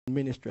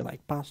ministry,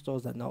 like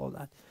pastors and all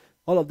that.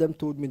 All of them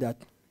told me that,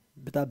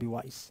 better be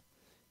wise.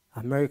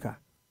 America.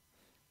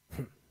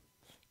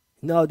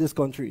 Now these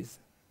countries.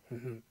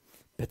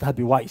 Better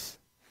be wise.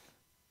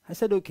 I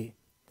said, okay.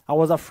 I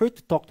was afraid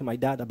to talk to my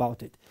dad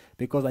about it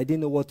because I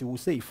didn't know what he would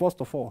say.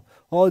 First of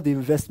all the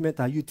investment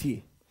at UT,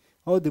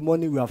 all the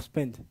money we have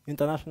spent,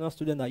 international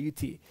student at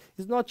UT,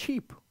 it's not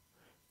cheap.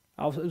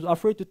 I was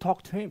afraid to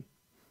talk to him.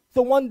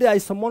 So one day I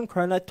summoned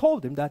cry and I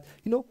told him that,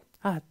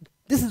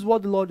 this is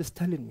what the Lord is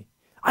telling me.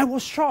 I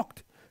was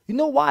shocked. You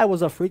know why I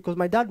was afraid? Because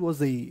my dad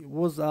was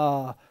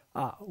a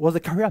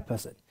career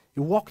person.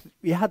 Was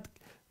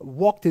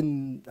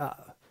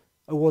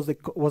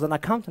an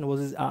accountant,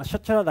 was a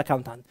chartered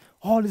accountant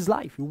all his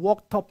life. He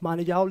worked top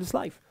manager all his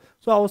life.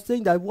 So I was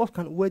saying that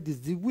where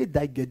did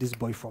I get this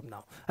boy from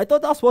now? I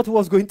thought that's what he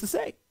was going to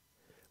say.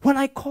 When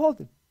I called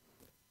him,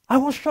 I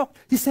was shocked.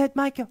 He said,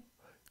 Michael,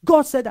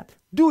 God said that.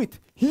 Do it.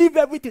 Leave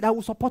everything. I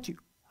will support you.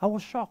 I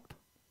was shocked.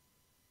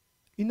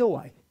 You know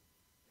why?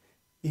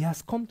 He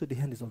has come to the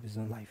end of his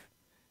own life.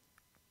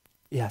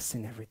 He has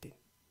seen everything.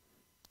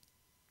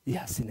 He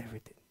has seen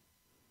everything.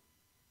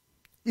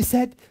 He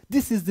said,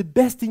 this is the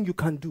best thing you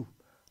can do.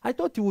 I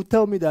thought he would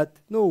tell me that,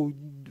 no,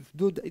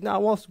 I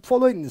was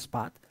following his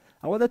path.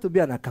 I wanted to be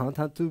an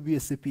accountant, to be a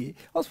CPA.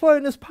 I was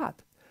following his path.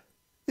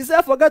 He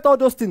said, forget all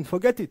those things.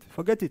 Forget it.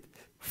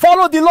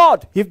 Follow the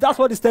Lord. If that's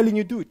what he's telling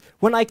you, do it.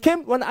 When I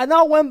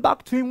now went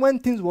back to him when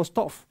things was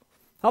tough,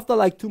 after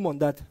like 2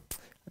 months, I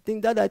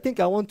think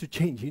I want to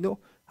change,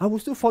 I will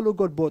still follow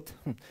God, but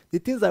the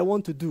things I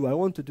want to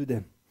do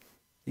them.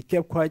 He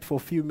kept quiet for a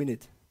few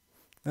minutes.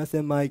 I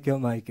said,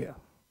 Michael.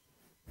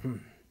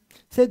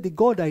 Said, the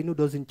God I know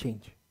doesn't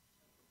change.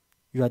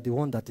 You are the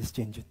one that is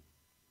changing.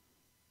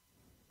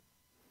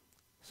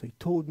 So he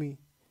told me,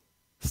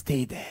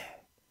 stay there.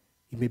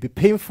 It may be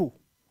painful.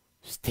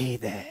 Stay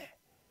there.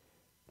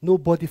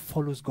 Nobody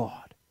follows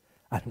God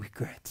and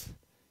regrets.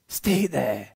 Stay there.